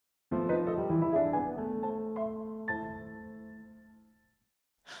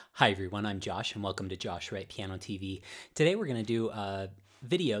Hi everyone, I'm Josh and welcome to Josh Wright Piano TV. Today we're going to do a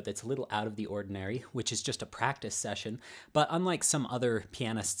video that's a little out of the ordinary, which is just a practice session. But unlike some other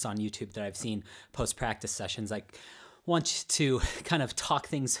pianists on YouTube that I've seen post practice sessions, I want to kind of talk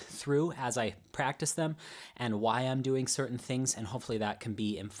things through as I practice them and why I'm doing certain things, and hopefully that can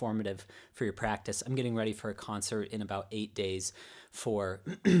be informative for your practice. I'm getting ready for a concert in about 8 days for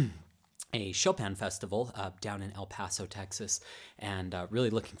a Chopin festival down in El Paso, Texas, and really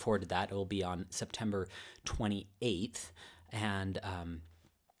looking forward to that. It will be on September 28th, and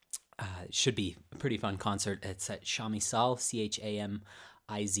it should be a pretty fun concert. It's at Chamizal,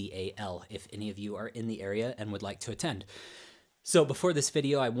 Chamizal, if any of you are in the area and would like to attend. So before this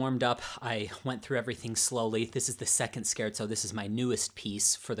video, I warmed up. I went through everything slowly. This is the second scherzo. This is my newest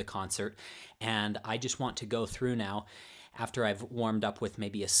piece for the concert, and I just want to go through now, after I've warmed up with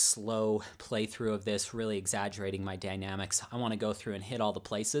maybe a slow playthrough of this, really exaggerating my dynamics. I want to go through and hit all the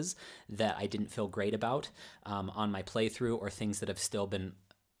places that I didn't feel great about on my playthrough, or things that have still been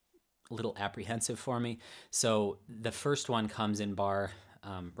a little apprehensive for me. So the first one comes in bar,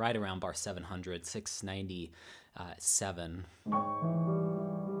 right around bar 700, 697.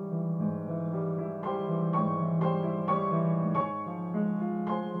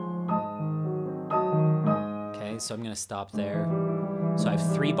 So I'm going to stop there. So I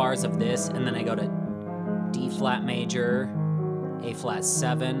have 3 bars of this, and then I go to D flat major, A flat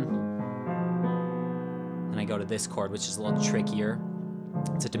 7, and I go to this chord, which is a little trickier.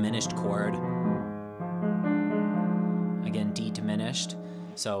 It's a diminished chord. Again, D diminished.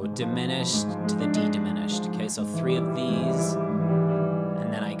 So diminished to the D diminished. Okay, so 3 of these,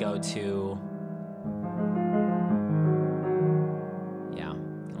 and then I go to, yeah,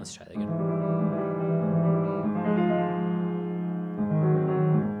 let's try that again.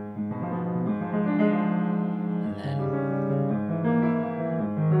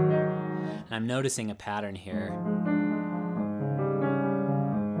 I'm noticing a pattern here.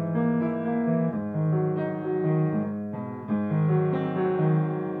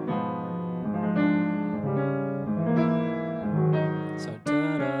 So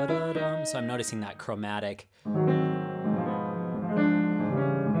da-da-da-dum. So I'm noticing that chromatic. And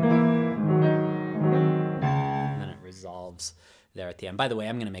then it resolves there at the end. By the way,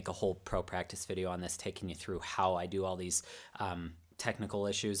 I'm going to make a whole pro practice video on this, taking you through how I do all these technical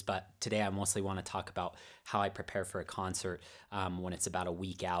issues, but today I mostly want to talk about how I prepare for a concert when it's about a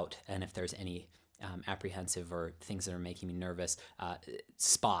week out, and if there's any apprehensive or things that are making me nervous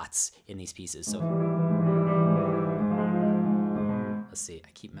spots in these pieces. So let's see,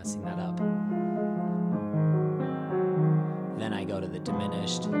 I keep messing that up. Then I go to the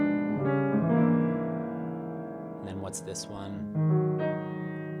diminished, and then what's this one?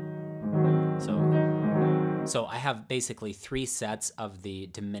 So I have basically 3 sets of the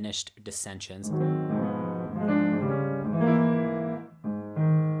diminished dissensions. And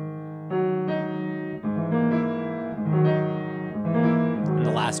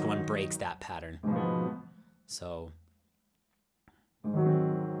the last one breaks that pattern. So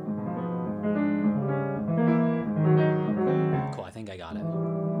cool, I think I got it.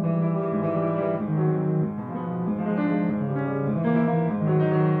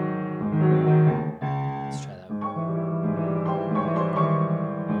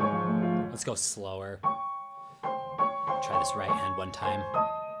 Let's go slower. Try this right hand one time.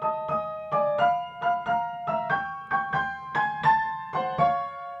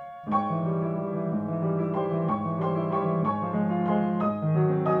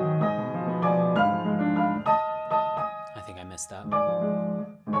 I think I missed that.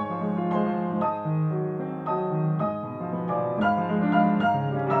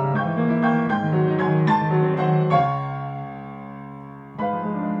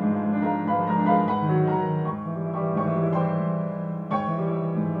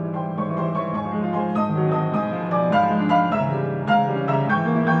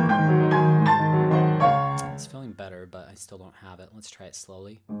 Better, but I still don't have it. Let's try it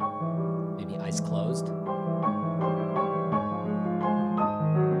slowly. Maybe eyes closed.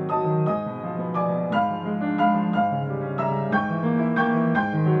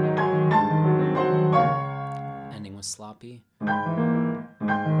 Ending was sloppy.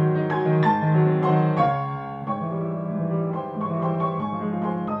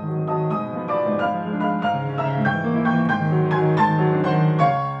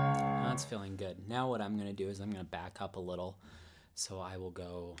 Feeling good. Now what I'm going to do is I'm going to back up a little. So I will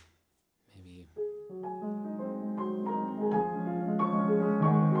go maybe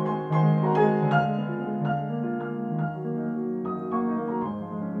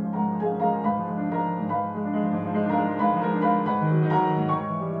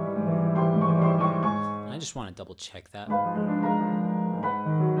just want to double check that.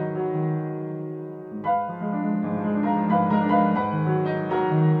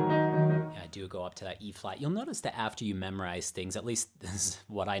 Do go up to that E flat. You'll notice that after you memorize things, at least this is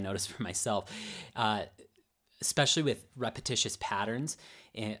what I noticed for myself, especially with repetitious patterns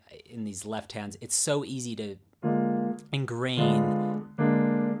in these left hands, it's so easy to ingrain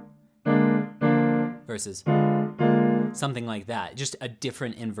versus something like that. Just a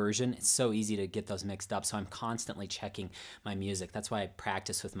different inversion. It's so easy to get those mixed up. So I'm constantly checking my music. That's why I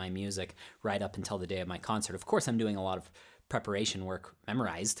practice with my music right up until the day of my concert. Of course, I'm doing a lot of preparation work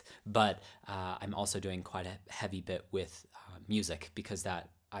memorized, but I'm also doing quite a heavy bit with music because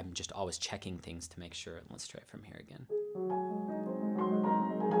that I'm just always checking things to make sure. Let's try it from here again.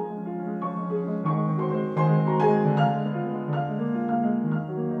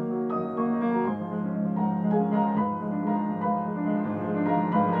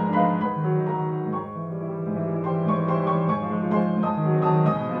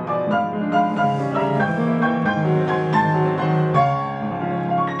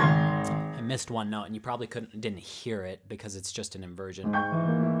 Missed one note, and you probably didn't hear it because it's just an inversion.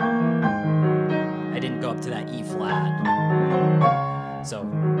 I didn't go up to that E flat, so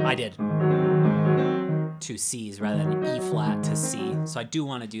I did 2 C's rather than E flat to C. So I do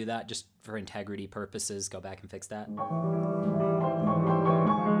want to do that just for integrity purposes. Go back and fix that.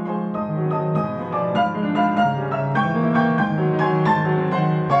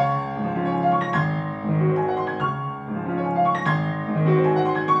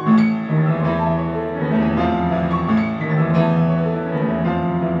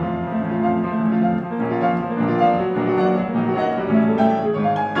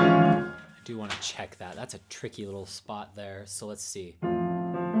 Check that. That's a tricky little spot there. So let's see. 2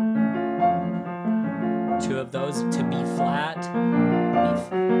 of those to B flat.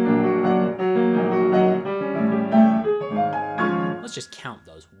 Let's just count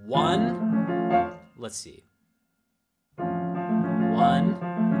those. 1. Let's see. 1,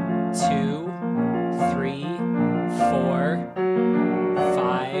 2, 3, 4,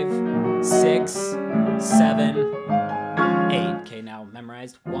 5, 6, 7, 8. Okay, now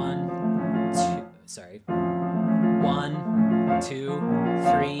memorized. 1, 2, sorry. 1, 2,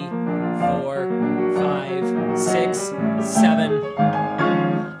 3, 4, 5, 6, 7.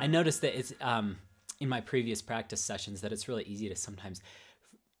 I noticed that it's in my previous practice sessions that it's really easy to sometimes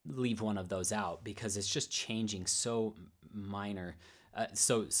leave one of those out because it's just changing so minor,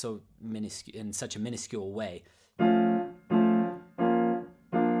 so minuscule in such a minuscule way.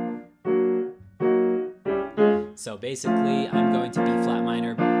 So basically, I'm going to B flat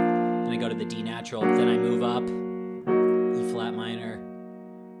minor, then I go to the D natural, then I move up, E flat minor,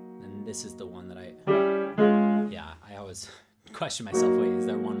 and this is the one that I always question myself, wait, is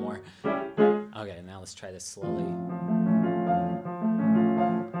there one more? Okay, now let's try this slowly.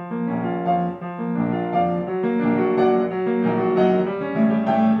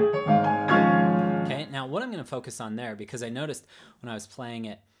 Okay, now what I'm going to focus on there, because I noticed when I was playing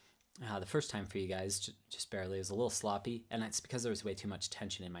it the first time for you guys, just barely, it was a little sloppy, and it's because there was way too much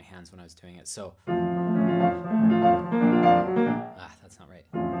tension in my hands when I was doing it. So, that's not right.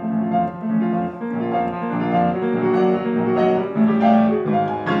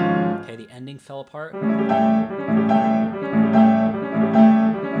 Okay, the ending fell apart.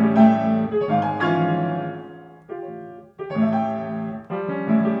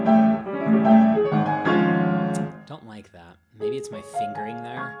 Don't like that. Maybe it's my fingering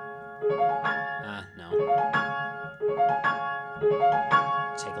there. No.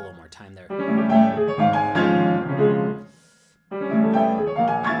 Take a little more time there.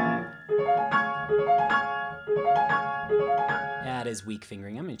 That is weak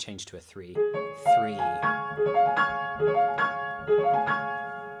fingering. I'm going to change to a 3. 3. I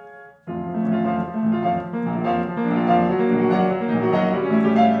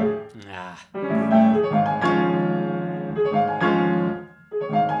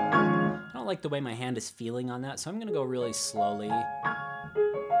don't like the way my hand is feeling on that, so I'm going to go really slowly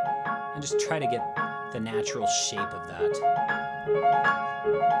and just try to get the natural shape of that.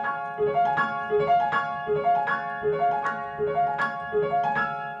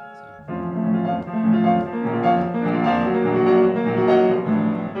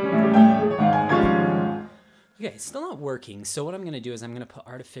 Okay, it's still not working, so what I'm going to do is I'm going to put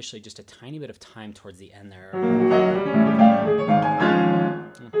artificially just a tiny bit of time towards the end there.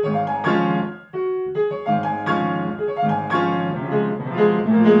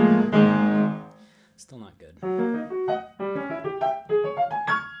 Still not good.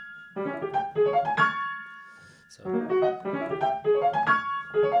 So.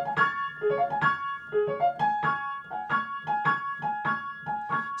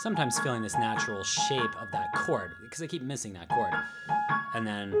 sometimes feeling this natural shape of that chord because I keep missing that chord. And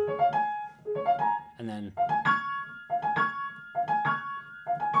then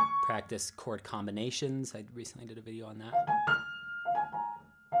practice chord combinations. I recently did a video on that.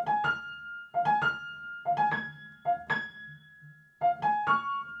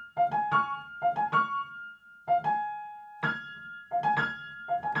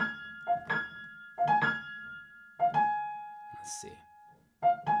 Let's see.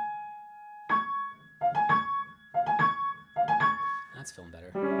 That's feeling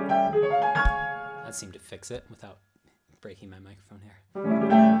better. That seemed to fix it without breaking my microphone here. I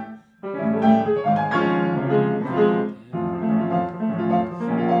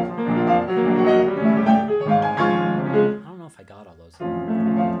don't know if I got all those.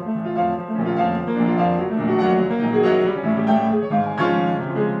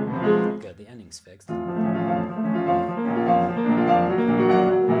 Good, the ending's fixed. Now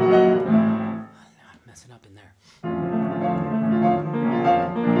I'm messing up in there.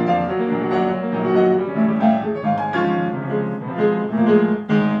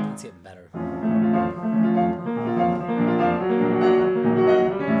 It's getting better.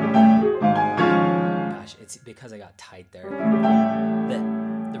 Gosh, it's because I got tight there that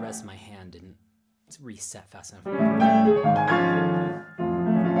the rest of my hand didn't reset fast enough.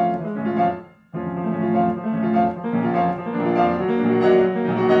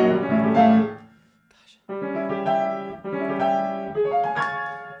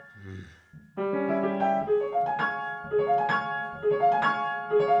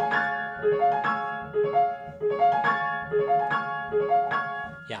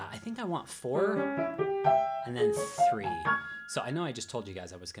 Yeah, I think I want 4 and then 3. So I know I just told you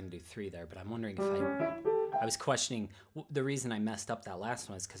guys I was going to do 3 there, but I'm wondering if I was questioning the reason I messed up that last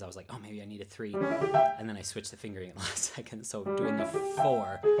one is because I was like, oh, maybe I need a 3, and then I switched the fingering at the last second. So doing the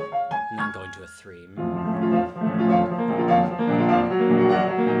 4 and then going to a 3.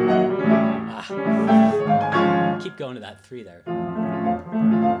 Keep going to that 3 there.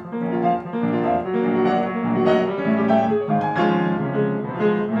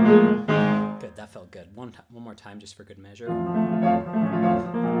 Good, that felt good. One more time just for good measure.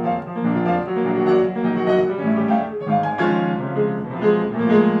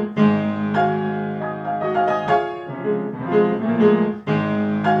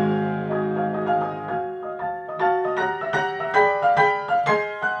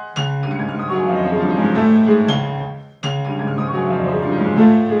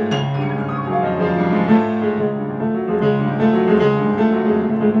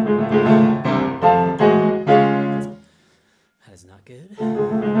 That is not good. You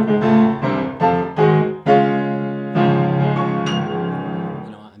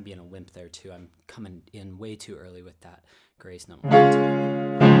know what? I'm being a wimp there too. I'm coming in way too early with that grace note.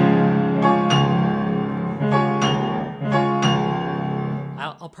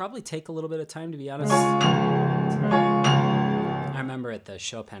 I'll probably take a little bit of time, to be honest. I remember at the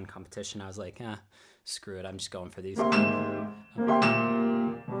Chopin competition, I was like, screw it, I'm just going for these.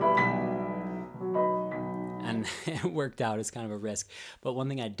 And it worked out. It's kind of a risk. But one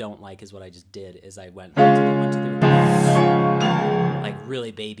thing I don't like is what I just did is I went to the like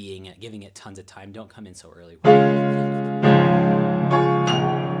really babying it, giving it tons of time. Don't come in so early.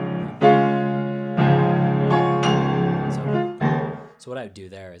 So what I would do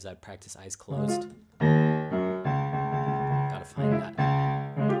there is I'd practice eyes closed. Gotta find that.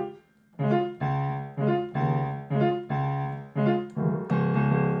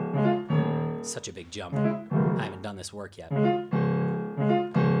 Such a big jump. I haven't done this work yet. Just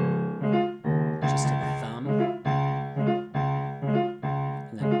to the thumb.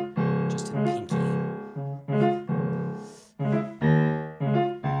 And then just to the pinky.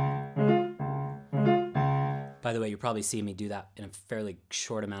 By the way, you're probably seeing me do that in a fairly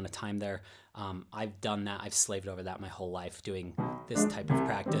short amount of time there. I've done that. I've slaved over that my whole life, doing this type of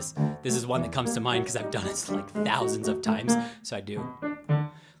practice. This is one that comes to mind because I've done it like thousands of times. So I do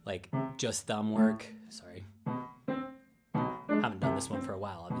like just thumb work. Sorry. Haven't done this one for a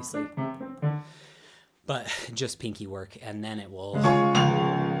while, obviously. But just pinky work, and then it will,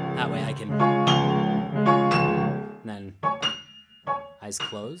 that way I can, and then eyes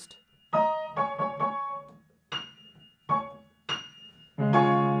closed.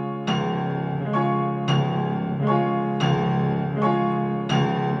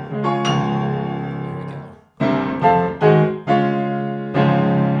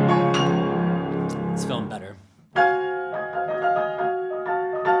 Better.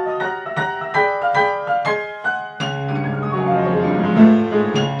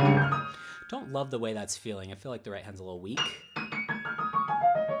 Don't love the way that's feeling. I feel like the right hand's a little weak.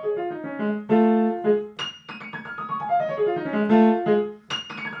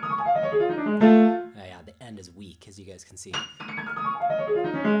 Yeah, the end is weak, as you guys can see.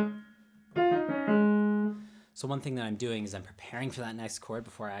 So one thing that I'm doing is I'm preparing for that next chord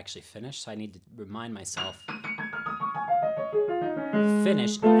before I actually finish, so I need to remind myself,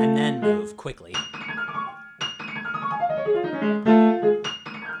 finish, and then move quickly.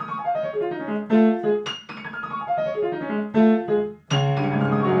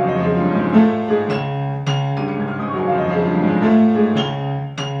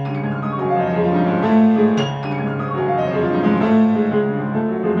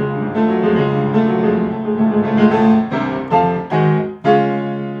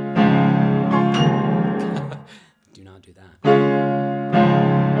 Do not do that. There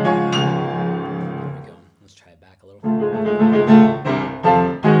we go. Let's try it back a little.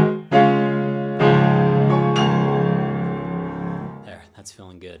 There, that's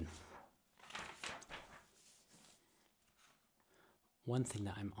feeling good. One thing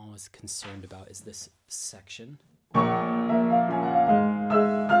that I'm always concerned about is this section.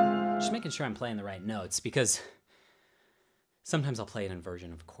 Just making sure I'm playing the right notes, because sometimes I'll play an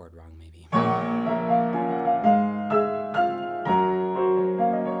inversion of a chord wrong, maybe.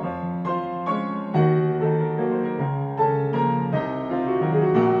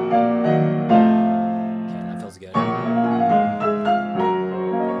 Okay, that feels good.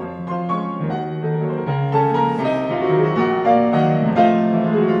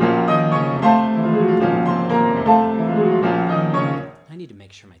 I need to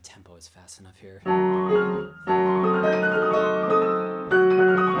make sure my tempo is fast enough here. That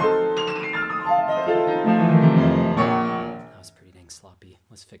was pretty dang sloppy.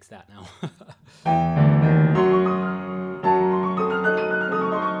 Let's fix that now.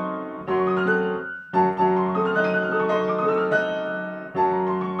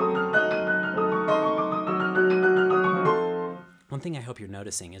 One thing I hope you're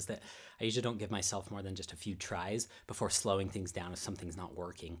noticing is that I usually don't give myself more than just a few tries before slowing things down if something's not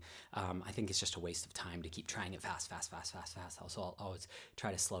working. I think it's just a waste of time to keep trying it fast. So I'll always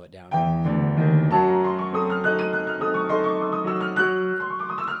try to slow it down.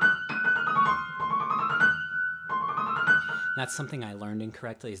 That's something I learned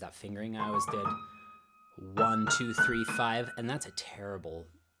incorrectly, is that fingering. I always did 1, 2, 3, 5, and that's a terrible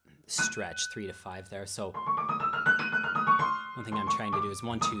stretch, 3 to 5 there. So one thing I'm trying to do is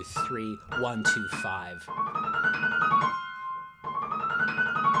 1, 2, 3, 1, 2, 5.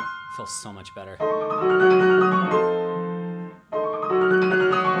 Feels so much better.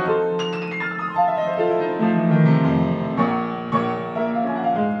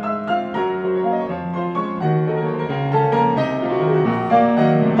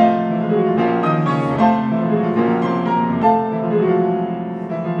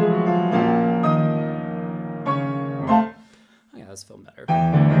 That's feeling better.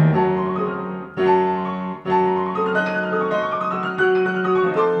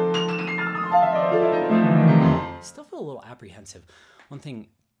 Still feel a little apprehensive. One thing,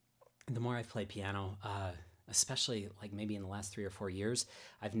 the more I've played piano, especially like maybe in the last 3 or 4 years,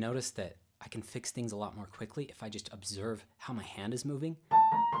 I've noticed that I can fix things a lot more quickly if I just observe how my hand is moving.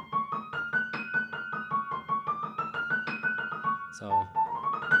 So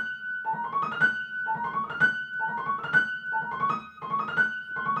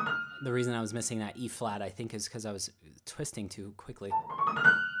the reason I was missing that E flat, I think, is because I was twisting too quickly.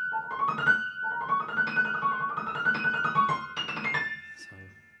 So,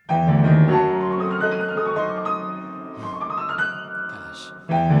 gosh,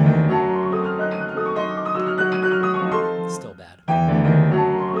 still bad.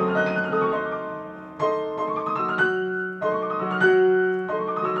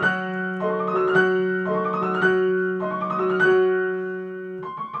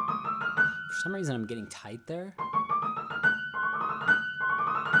 For some reason, I'm getting tight there.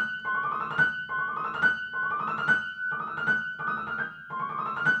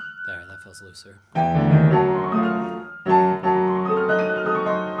 There, that feels looser.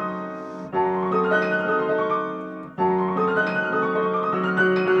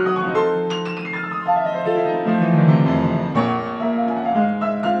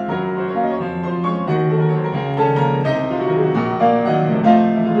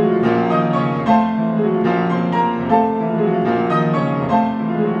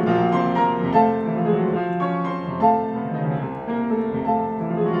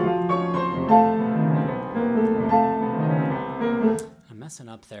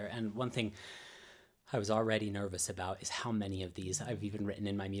 Up there. And one thing I was already nervous about is how many of these I've even written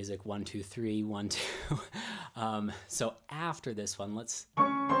in my music. 1, 2, 3, 1, 2. So after this one, let's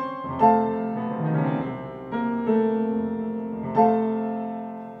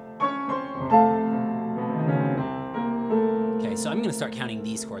So I'm gonna start counting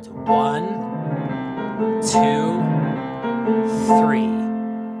these chords. 1, 2, 3.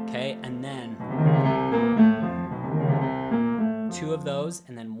 Okay, and then 2 of those,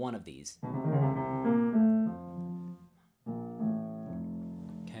 and then 1 of these.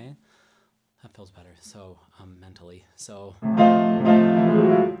 Okay, that feels better. So mentally, so. That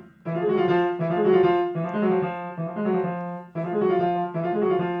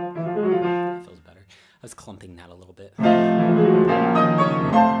feels better. I was clumping that a little bit.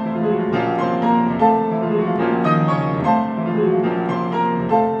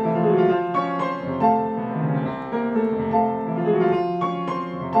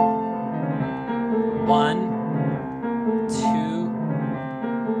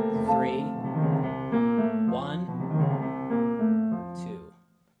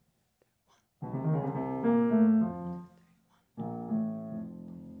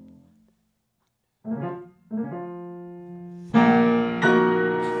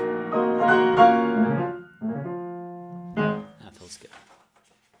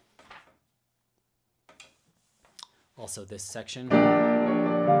 Also this section.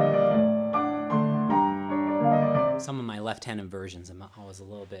 Some of my left-hand inversions I'm always a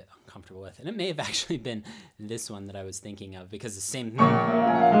little bit uncomfortable with. And it may have actually been this one that I was thinking of, because the same B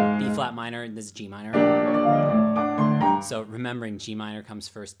flat minor and this is G minor. So remembering G minor comes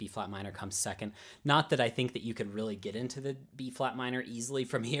first, B flat minor comes second. Not that I think that you could really get into the B flat minor easily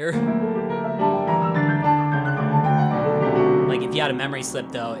from here. Like if you had a memory slip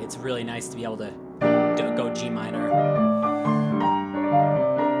though, it's really nice to be able to go G minor.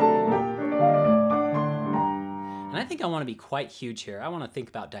 And I think I want to be quite huge here. I want to think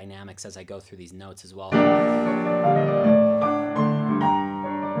about dynamics as I go through these notes as well. Maybe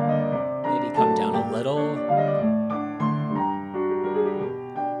come down a little,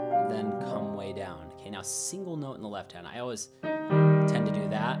 then come way down. Okay, now single note in the left hand. I always tend to do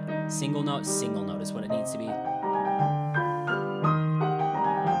that. Single note is what it needs to be.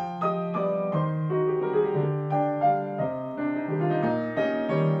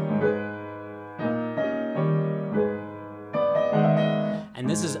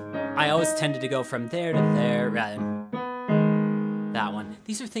 This is, I always tended to go from there to there rather than that one.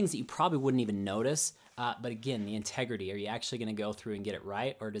 These are things that you probably wouldn't even notice, but again, the integrity, are you actually gonna go through and get it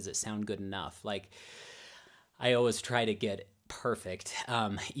right, or does it sound good enough? Like, I always try to get perfect,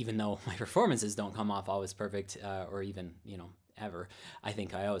 even though my performances don't come off always perfect, or even, you know, ever. I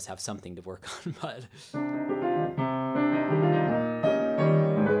think I always have something to work on, but...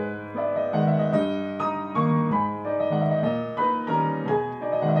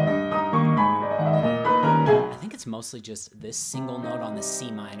 It's mostly just this single note on the C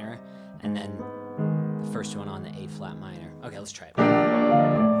minor and then the first one on the A flat minor. Okay, let's try it.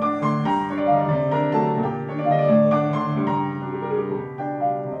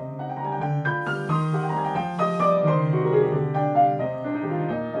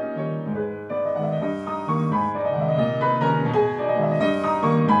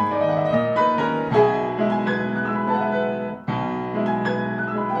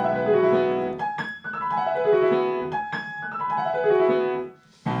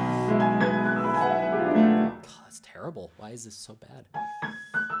 Why is this so bad?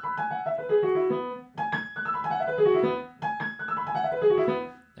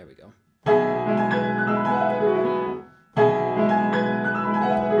 There we go.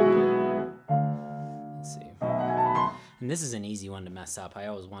 Let's see. And this is an easy one to mess up. I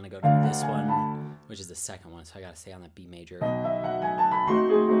always want to go to this one, which is the second one, so I got to stay on that B major.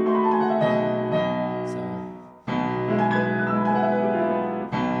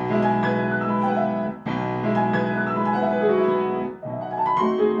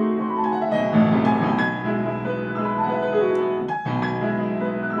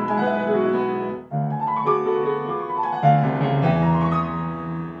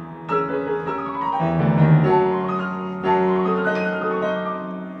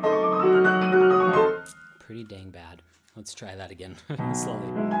 Pretty dang bad. Let's try that again, slowly.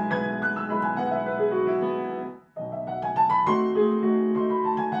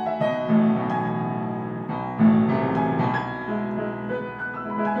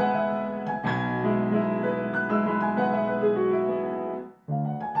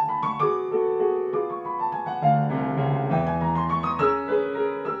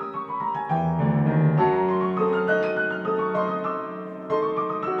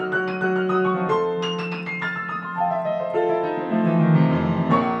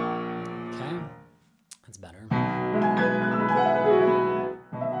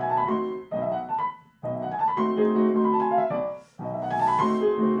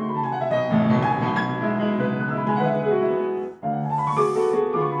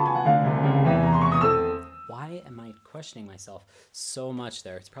 questioning myself so much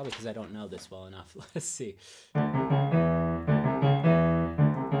there. It's probably because I don't know this well enough. Let's see. So,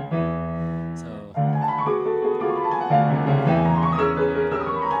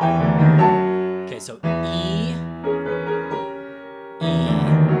 okay, so E, E.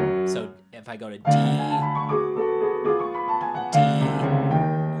 So if I go to D, E,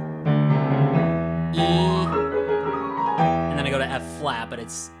 and then I go to F flat, but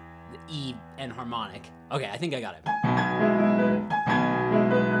it's the E enharmonic. Okay, I think I got it.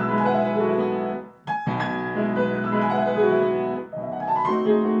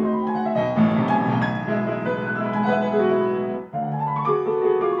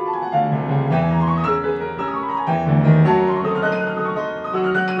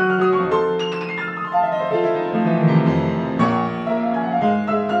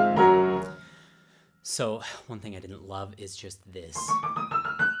 So one thing I didn't love is just this.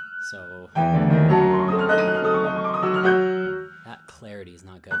 So that clarity is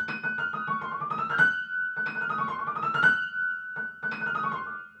not good.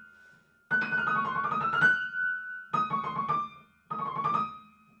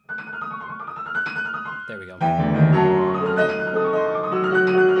 There we go. I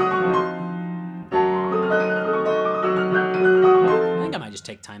think I might just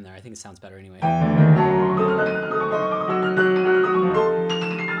take time there. I think it sounds better anyway.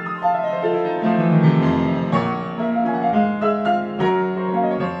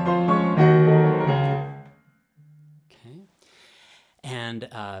 And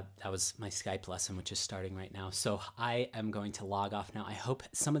that was my Skype lesson, which is starting right now. So I am going to log off now. I hope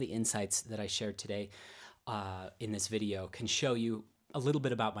some of the insights that I shared today in this video can show you a little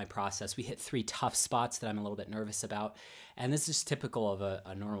bit about my process. We hit 3 tough spots that I'm a little bit nervous about. And this is typical of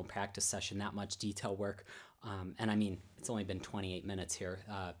a normal practice session, that much detail work. And I mean, it's only been 28 minutes here.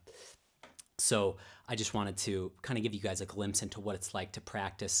 So I just wanted to kind of give you guys a glimpse into what it's like to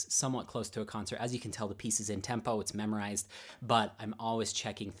practice somewhat close to a concert. As you can tell, the piece is in tempo, it's memorized, but I'm always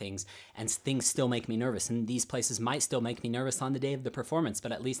checking things, and things still make me nervous. And these places might still make me nervous on the day of the performance,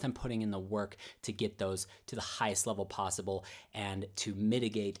 but at least I'm putting in the work to get those to the highest level possible and to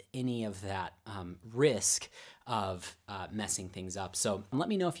mitigate any of that risk of messing things up. So let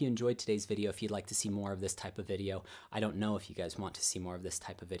me know if you enjoyed today's video, if you'd like to see more of this type of video. I don't know if you guys want to see more of this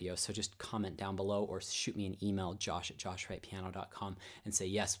type of video, so just comment down below or shoot me an email, josh@joshwrightpiano.com, and say,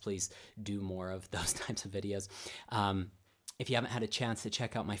 yes, please do more of those types of videos. If you haven't had a chance to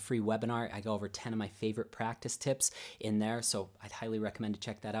check out my free webinar, I go over 10 of my favorite practice tips in there, so I'd highly recommend to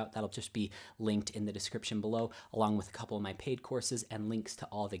check that out. That'll just be linked in the description below, along with a couple of my paid courses and links to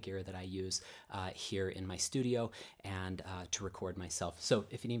all the gear that I use here in my studio and to record myself. So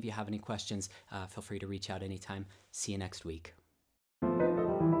if any of you have any questions, feel free to reach out anytime. See you next week.